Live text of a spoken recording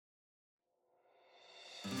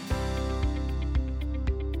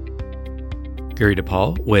Gary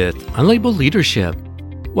DePaul with Unlabeled Leadership.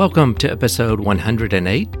 Welcome to episode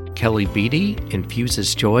 108. Kelly Beatty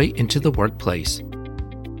infuses joy into the workplace.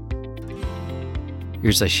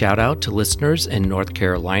 Here's a shout out to listeners in North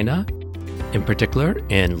Carolina, in particular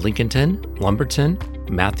in Lincolnton, Lumberton,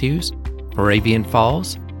 Matthews, Moravian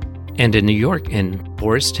Falls, and in New York in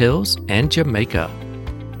Forest Hills and Jamaica.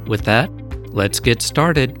 With that, let's get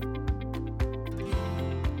started.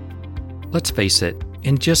 Let's face it,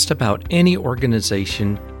 in just about any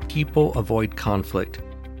organization, people avoid conflict.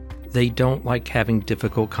 They don't like having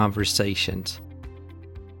difficult conversations.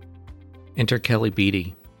 Enter Kelly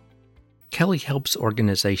Beatty. Kelly helps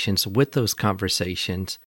organizations with those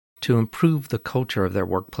conversations to improve the culture of their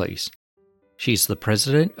workplace. She's the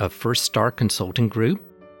president of First Star Consulting Group.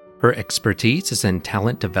 Her expertise is in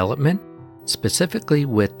talent development, specifically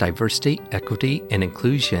with diversity, equity, and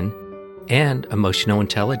inclusion, and emotional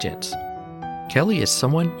intelligence. Kelly is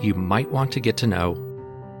someone you might want to get to know.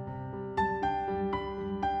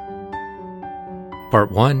 Part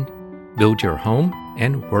 1. Build your home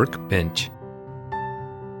and workbench.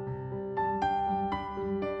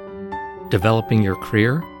 Developing your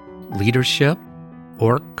career, leadership,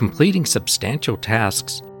 or completing substantial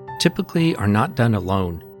tasks typically are not done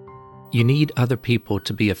alone. You need other people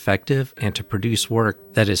to be effective and to produce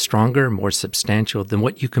work that is stronger and more substantial than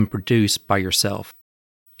what you can produce by yourself.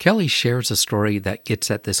 Kelly shares a story that gets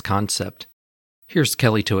at this concept. Here's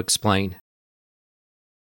Kelly to explain.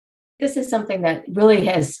 This is something that really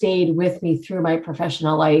has stayed with me through my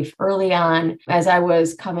professional life. Early on, as I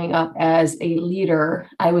was coming up as a leader,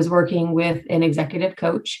 I was working with an executive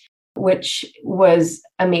coach, which was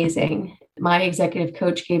amazing. My executive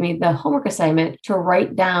coach gave me the homework assignment to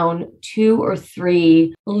write down 2 or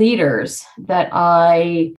 3 leaders that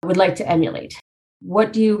I would like to emulate.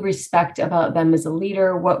 What do you respect about them as a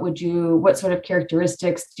leader? What sort of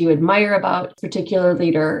characteristics do you admire about a particular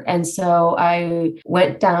leader? And so I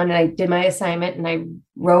went down and I did my assignment and I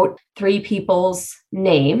wrote 3 people's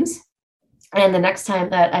names. And the next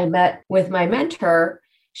time that I met with my mentor,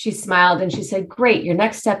 she smiled and she said, "Great, your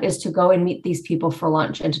next step is to go and meet these people for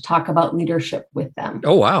lunch and to talk about leadership with them."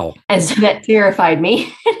 Oh, wow. And so that terrified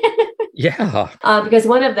me. Yeah. Because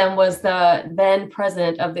one of them was the then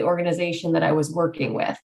president of the organization that I was working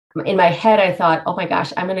with. In my head, I thought, oh my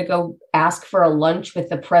gosh, I'm going to go ask for a lunch with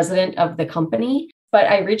the president of the company. But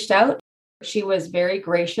I reached out. She was very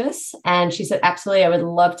gracious. And she said, absolutely, I would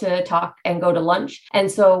love to talk and go to lunch.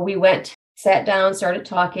 And so we went, sat down, started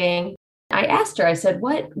talking. I asked her, I said,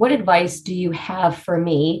 what advice do you have for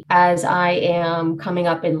me as I am coming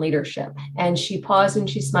up in leadership? And she paused and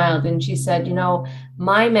she smiled and she said,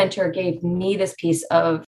 my mentor gave me this piece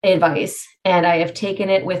of advice and I have taken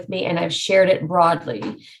it with me and I've shared it broadly.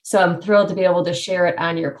 So I'm thrilled to be able to share it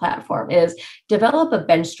on your platform, is develop a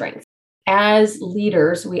bench strength. As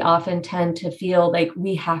leaders, we often tend to feel like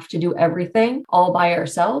we have to do everything all by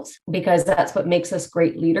ourselves because that's what makes us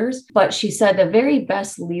great leaders. But she said the very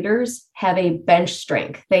best leaders have a bench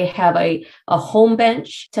strength. They have a home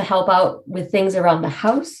bench to help out with things around the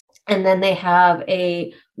house. And then they have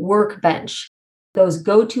a workbench, those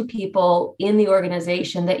go-to people in the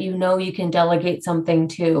organization that you can delegate something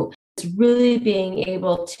to. It's really being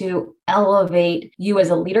able to elevate you as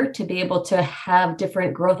a leader to be able to have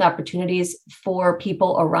different growth opportunities for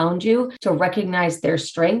people around you, to recognize their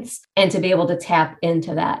strengths and to be able to tap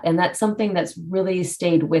into that. And that's something that's really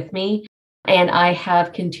stayed with me. And I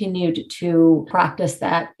have continued to practice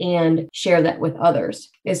that and share that with others,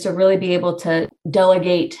 is to really be able to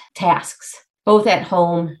delegate tasks, both at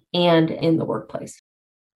home and in the workplace.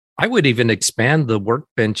 I would even expand the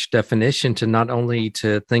workbench definition to not only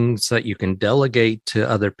to things that you can delegate to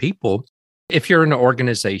other people. If you're in an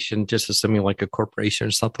organization, just assuming like a corporation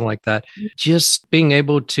or something like that, just being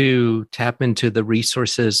able to tap into the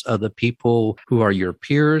resources of the people who are your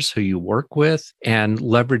peers, who you work with, and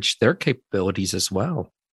leverage their capabilities as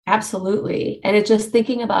well. Absolutely. And it's just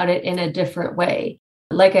thinking about it in a different way.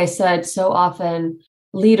 Like I said, so often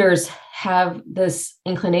leaders have this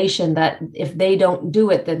inclination that if they don't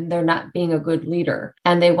do it, then they're not being a good leader.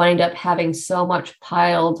 And they wind up having so much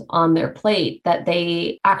piled on their plate that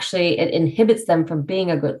it inhibits them from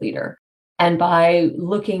being a good leader. And by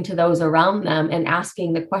looking to those around them and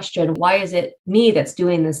asking the question, why is it me that's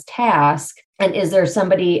doing this task? And is there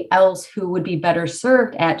somebody else who would be better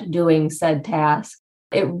served at doing said task?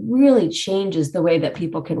 It really changes the way that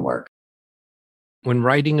people can work. When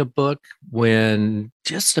writing a book, when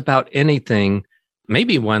just about anything,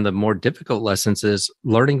 maybe one of the more difficult lessons is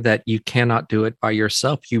learning that you cannot do it by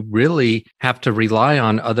yourself. You really have to rely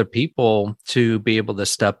on other people to be able to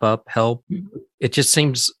step up, help, It just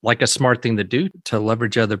seems like a smart thing to do to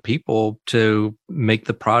leverage other people to make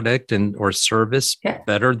the product and or service Yeah.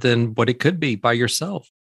 better than what it could be by yourself.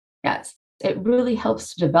 Yes. It really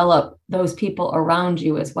helps to develop those people around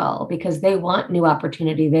you as well, because they want new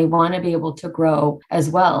opportunity. They want to be able to grow as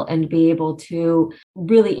well and be able to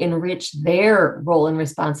really enrich their role and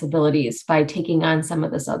responsibilities by taking on some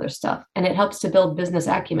of this other stuff. And it helps to build business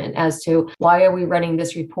acumen as to why are we running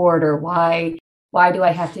this report, or why do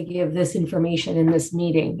I have to give this information in this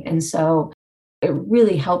meeting? And so it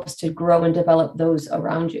really helps to grow and develop those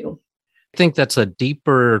around you. I think that's a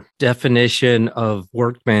deeper definition of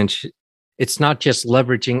workbench. It's not just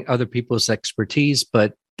leveraging other people's expertise,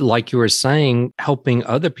 but like you were saying, helping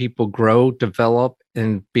other people grow, develop,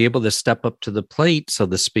 and be able to step up to the plate, so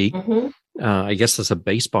to speak. I guess that's a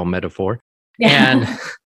baseball metaphor. Yeah.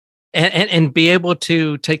 And be able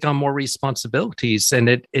to take on more responsibilities. And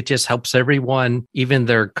it just helps everyone, even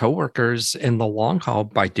their coworkers, in the long haul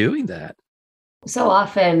by doing that. So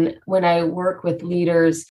often when I work with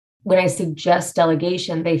leaders, when I suggest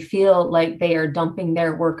delegation, they feel like they are dumping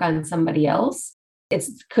their work on somebody else. It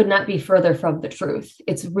could not be further from the truth.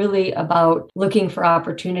 It's really about looking for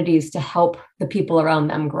opportunities to help the people around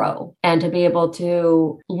them grow and to be able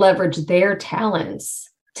to leverage their talents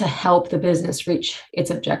to help the business reach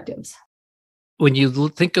its objectives. When you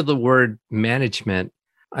think of the word management,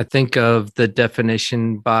 I think of the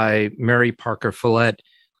definition by Mary Parker Follett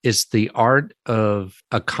is the art of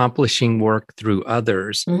accomplishing work through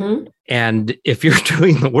others. And if you're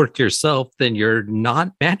doing the work yourself, then you're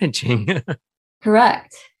not managing.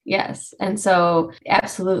 Correct. Yes. And so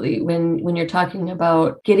absolutely, when you're talking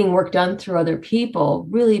about getting work done through other people,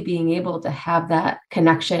 really being able to have that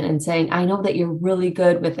connection and saying, I know that you're really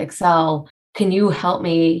good with Excel. Can you help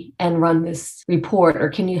me and run this report? Or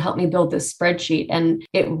can you help me build this spreadsheet? And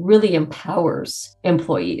it really empowers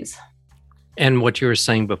employees. And what you were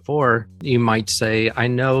saying before, you might say, I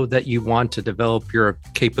know that you want to develop your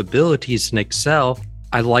capabilities in Excel.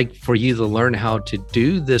 I'd like for you to learn how to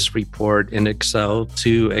do this report in Excel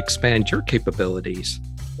to expand your capabilities.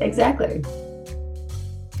 Exactly.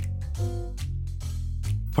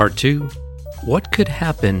 Part 2, what could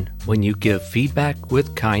happen when you give feedback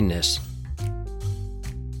with kindness?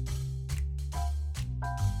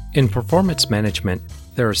 In performance management,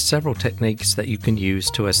 there are several techniques that you can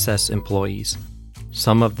use to assess employees.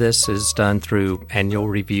 Some of this is done through annual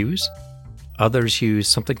reviews. Others use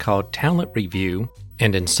something called talent review.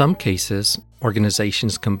 And in some cases,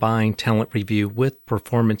 organizations combine talent review with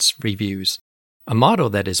performance reviews. A model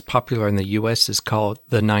that is popular in the US is called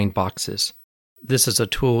the 9 boxes. This is a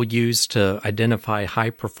tool used to identify high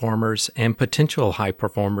performers and potential high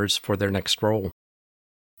performers for their next role.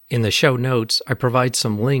 In the show notes, I provide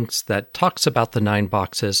some links that talks about the 9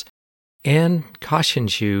 boxes and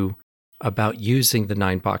cautions you about using the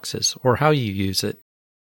 9 boxes or how you use it.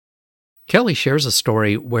 Kelly shares a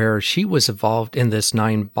story where she was involved in this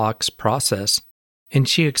 9-box process, and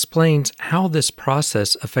she explains how this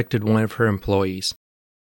process affected one of her employees.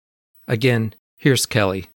 Again, here's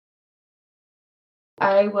Kelly.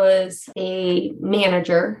 I was a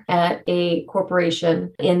manager at a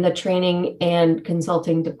corporation in the training and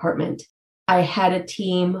consulting department. I had a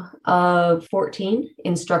team of 14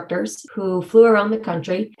 instructors who flew around the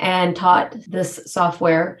country and taught this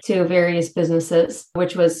software to various businesses,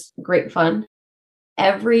 which was great fun.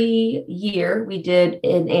 Every year, we did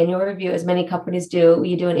an annual review, as many companies do.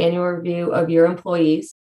 You do an annual review of your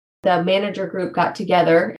employees. The manager group got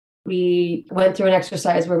together. We went through an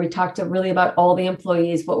exercise where we talked really about all the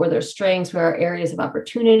employees, what were their strengths, what are areas of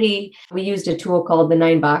opportunity. We used a tool called the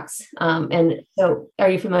 9-box. And so are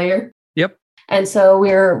you familiar? Yep. And so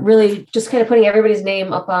we're really just kind of putting everybody's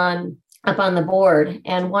name up on the board.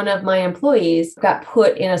 And one of my employees got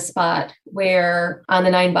put in a spot where on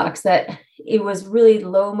the 9-box that it was really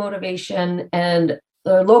low motivation and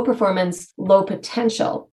low performance, low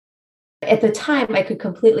potential. At the time, I could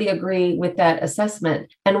completely agree with that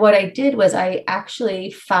assessment. And what I did was I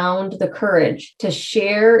actually found the courage to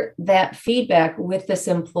share that feedback with this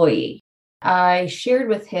employee. I shared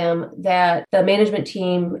with him that the management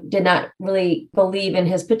team did not really believe in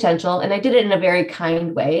his potential. And I did it in a very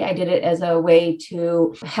kind way. I did it as a way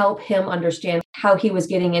to help him understand how he was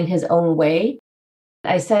getting in his own way.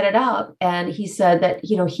 I set it up and he said that,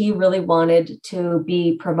 he really wanted to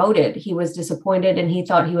be promoted. He was disappointed and he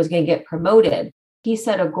thought he was going to get promoted. He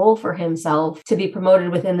set a goal for himself to be promoted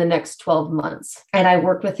within the next 12 months. And I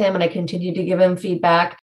worked with him and I continued to give him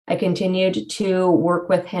feedback. I continued to work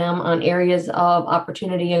with him on areas of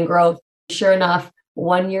opportunity and growth. Sure enough,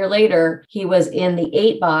 1 year later, he was in the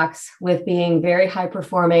 8-box with being very high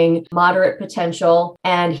performing, moderate potential,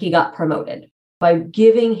 and he got promoted. by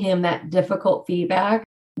giving him that difficult feedback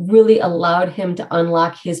really allowed him to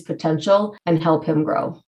unlock his potential and help him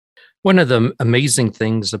grow. One of the amazing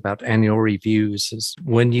things about annual reviews is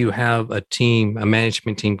when you have a team, a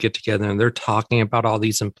management team get together and they're talking about all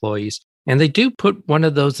these employees, and they do put one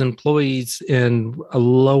of those employees in a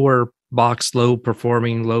lower box, low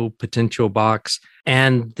performing, low potential box,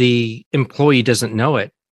 and the employee doesn't know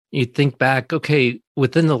it. You think back, okay,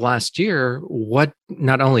 within the last year, what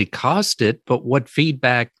not only caused it, but what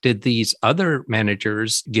feedback did these other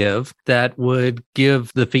managers give that would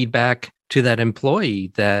give the feedback to that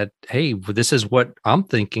employee that, hey, this is what I'm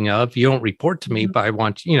thinking of. You don't report to me, but I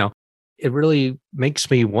want, it really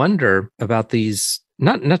makes me wonder about these,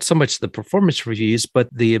 not so much the performance reviews, but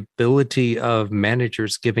the ability of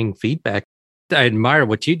managers giving feedback. I admire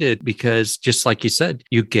what you did because just like you said,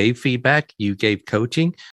 you gave feedback, you gave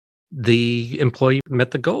coaching, the employee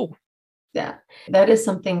met the goal. Yeah, that is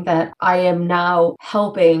something that I am now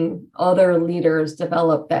helping other leaders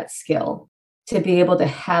develop that skill to be able to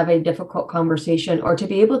have a difficult conversation or to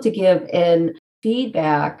be able to give in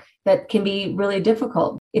feedback that can be really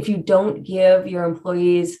difficult. If you don't give your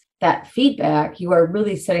employees that feedback, you are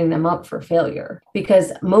really setting them up for failure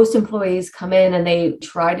because most employees come in and they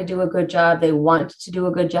try to do a good job. They want to do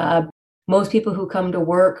a good job. Most people who come to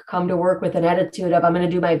work with an attitude of, I'm going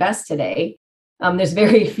to do my best today. There's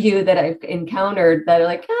very few that I've encountered that are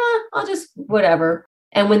like, I'll just whatever.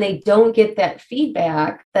 And when they don't get that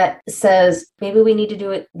feedback that says, maybe we need to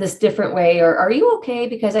do it this different way, or are you okay?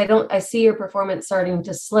 Because I see your performance starting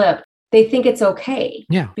to slip. They think it's okay.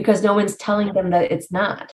 Yeah. Because no one's telling them that it's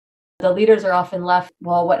not. The leaders are often left,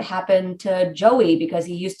 well, what happened to Joey? Because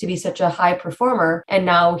he used to be such a high performer and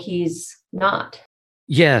now he's not.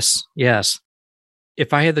 Yes.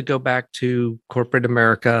 If I had to go back to corporate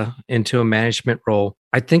America into a management role,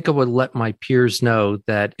 I think I would let my peers know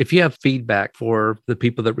that if you have feedback for the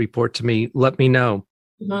people that report to me, let me know.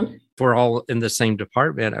 Mm-hmm. If we're all in the same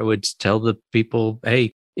department, I would tell the people,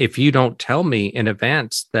 hey, if you don't tell me in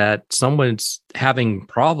advance that someone's having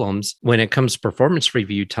problems when it comes to performance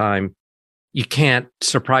review time, you can't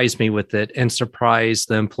surprise me with it and surprise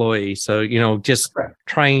the employee. So, just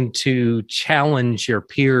trying to challenge your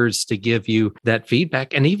peers to give you that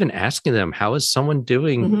feedback and even asking them, how is someone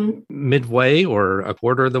doing midway or a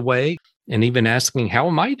quarter of the way? And even asking, how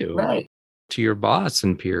am I doing to your boss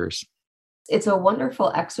and peers? It's a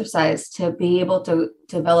wonderful exercise to be able to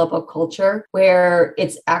develop a culture where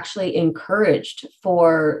it's actually encouraged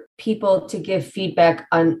for people to give feedback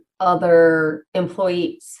on other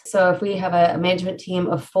employees. So if we have a management team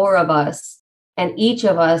of 4 of us and each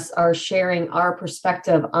of us are sharing our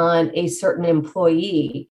perspective on a certain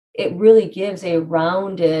employee, it really gives a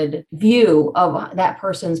rounded view of that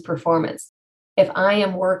person's performance. If I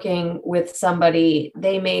am working with somebody,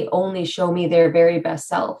 they may only show me their very best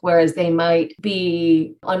self, whereas they might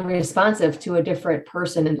be unresponsive to a different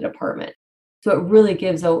person in the department. So it really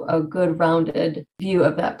gives a good rounded view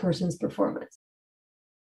of that person's performance.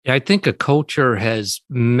 Yeah, I think a culture has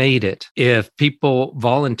made it. If people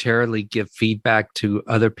voluntarily give feedback to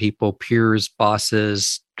other people, peers,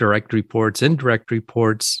 bosses, direct reports, indirect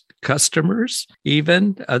reports, customers,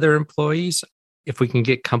 even other employees, if we can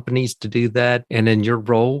get companies to do that, and in your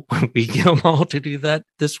role, we get them all to do that,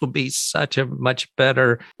 this will be such a much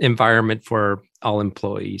better environment for all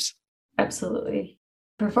employees. Absolutely.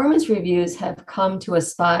 Performance reviews have come to a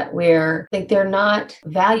spot where they're not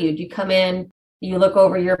valued. You come in, you look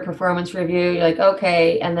over your performance review, you're like,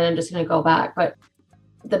 okay, and then I'm just going to go back. But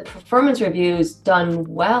the performance reviews done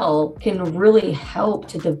well can really help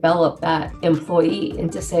to develop that employee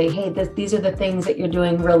and to say, hey, these are the things that you're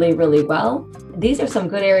doing really, really well. These are some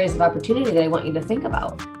good areas of opportunity that I want you to think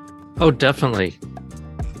about. Oh, definitely.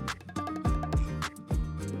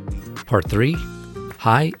 Part 3,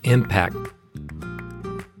 high impact.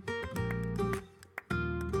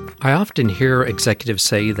 I often hear executives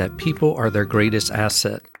say that people are their greatest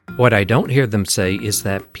asset. What I don't hear them say is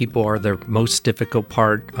that people are the most difficult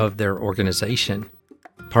part of their organization.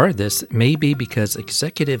 Part of this may be because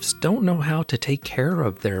executives don't know how to take care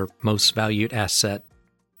of their most valued asset,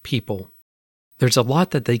 people. There's a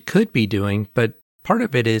lot that they could be doing, but part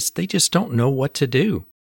of it is they just don't know what to do.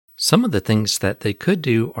 Some of the things that they could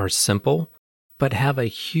do are simple, but have a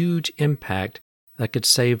huge impact that could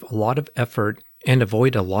save a lot of effort and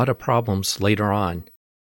avoid a lot of problems later on.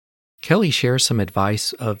 Kelly shares some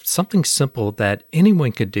advice of something simple that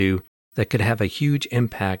anyone could do that could have a huge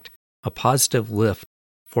impact, a positive lift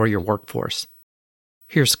for your workforce.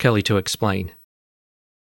 Here's Kelly to explain.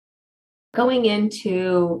 Going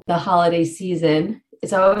into the holiday season,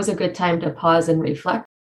 it's always a good time to pause and reflect.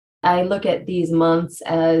 I look at these months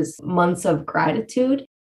as months of gratitude.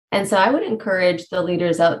 And so I would encourage the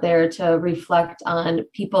leaders out there to reflect on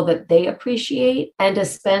people that they appreciate and to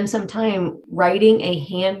spend some time writing a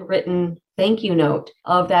handwritten thank you note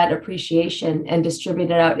of that appreciation and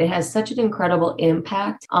distribute it out. It has such an incredible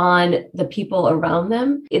impact on the people around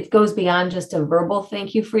them. It goes beyond just a verbal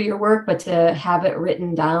thank you for your work, but to have it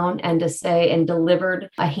written down and to say and delivered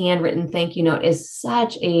a handwritten thank you note is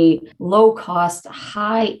such a low cost,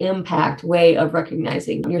 high impact way of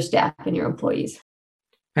recognizing your staff and your employees.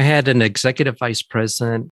 I had an executive vice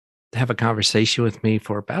president have a conversation with me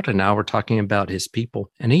for about an hour talking about his people.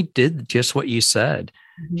 And he did just what you said.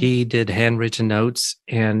 Mm-hmm. He did handwritten notes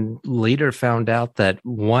and later found out that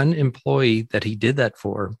one employee that he did that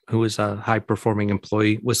for, who was a high performing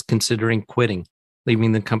employee, was considering quitting,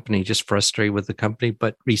 leaving the company, just frustrated with the company,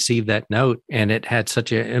 but received that note. And it had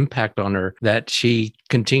such an impact on her that she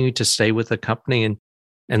continued to stay with the company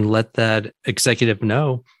and let that executive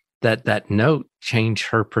know that note changed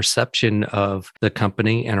her perception of the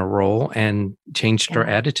company and her role and changed her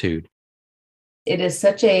attitude. It is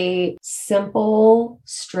such a simple,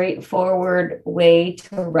 straightforward way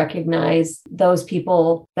to recognize those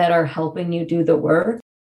people that are helping you do the work.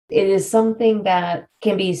 It is something that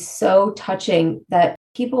can be so touching that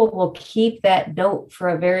people will keep that note for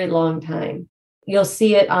a very long time. You'll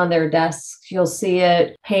see it on their desks. You'll see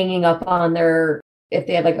it hanging up on if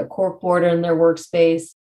they have like a corkboard in their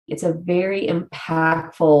workspace. It's a very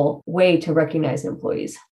impactful way to recognize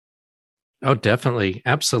employees. Oh, definitely.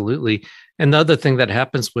 Absolutely. And the other thing that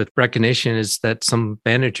happens with recognition is that some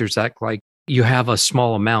managers act like you have a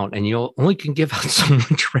small amount and you only can give out so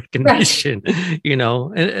much recognition, right.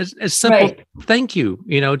 And it's simple. Right. Thank you.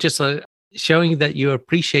 Just showing that you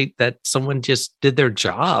appreciate that someone just did their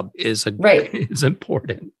job is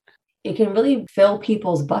important. It can really fill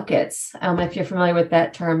people's buckets. If you're familiar with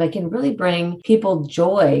that term, they can really bring people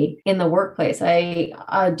joy in the workplace. I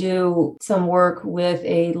do some work with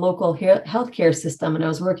a local healthcare system, and I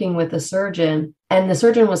was working with a surgeon, and the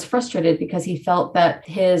surgeon was frustrated because he felt that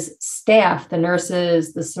his staff, the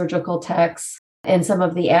nurses, the surgical techs, and some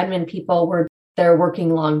of the admin people they're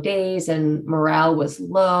working long days and morale was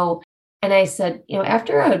low. And I said,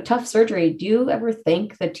 after a tough surgery, do you ever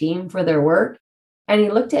thank the team for their work? And he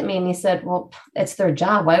looked at me and he said, well, it's their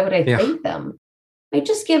job. Why would I thank them?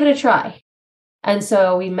 Just give it a try. And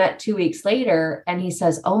so we met 2 weeks later and he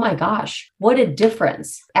says, oh my gosh, what a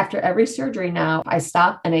difference. After every surgery now, I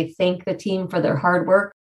stop and I thank the team for their hard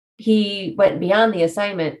work. He went beyond the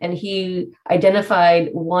assignment and he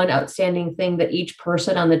identified one outstanding thing that each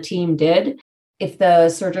person on the team did. If the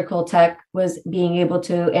surgical tech was being able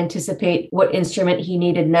to anticipate what instrument he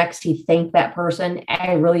needed next, he thanked that person.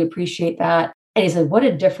 I really appreciate that. And he said, what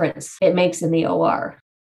a difference it makes in the OR.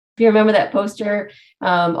 If you remember that poster,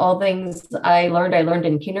 all things I learned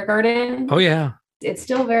in kindergarten. Oh, yeah. It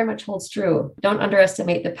still very much holds true. Don't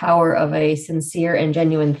underestimate the power of a sincere and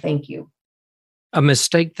genuine thank you. A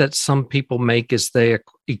mistake that some people make is they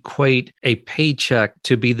equate a paycheck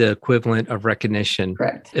to be the equivalent of recognition.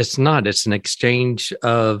 Correct. It's not. It's an exchange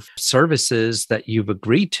of services that you've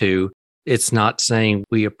agreed to. It's not saying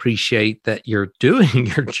we appreciate that you're doing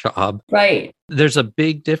your job. Right. There's a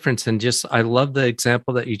big difference. And I love the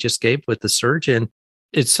example that you just gave with the surgeon.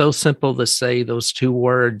 It's so simple to say those two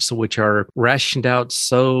words, which are rationed out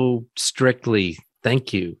so strictly.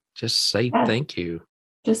 Thank you. Just say thank you.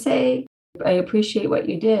 Just say, I appreciate what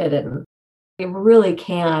you did. And it really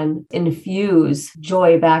can infuse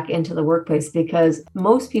joy back into the workplace because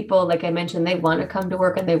most people, like I mentioned, they want to come to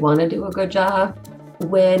work and they want to do a good job.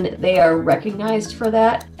 When they are recognized for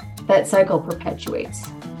that cycle perpetuates,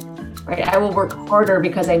 right? I will work harder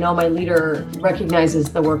because I know my leader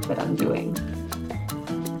recognizes the work that I'm doing.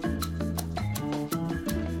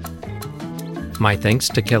 My thanks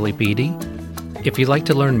to Kelly Beatty. If you'd like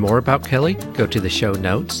to learn more about Kelly, go to the show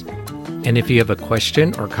notes. And if you have a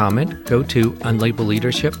question or comment, go to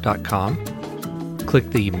unlabelleadership.com. Click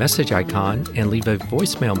the message icon and leave a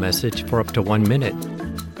voicemail message for up to 1 minute.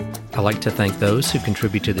 I'd like to thank those who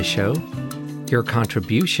contribute to the show. Your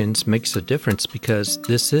contributions makes a difference because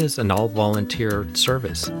this is an all-volunteer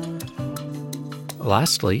service.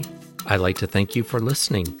 Lastly, I'd like to thank you for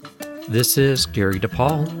listening. This is Gary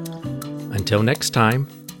DePaul. Until next time,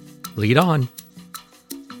 lead on.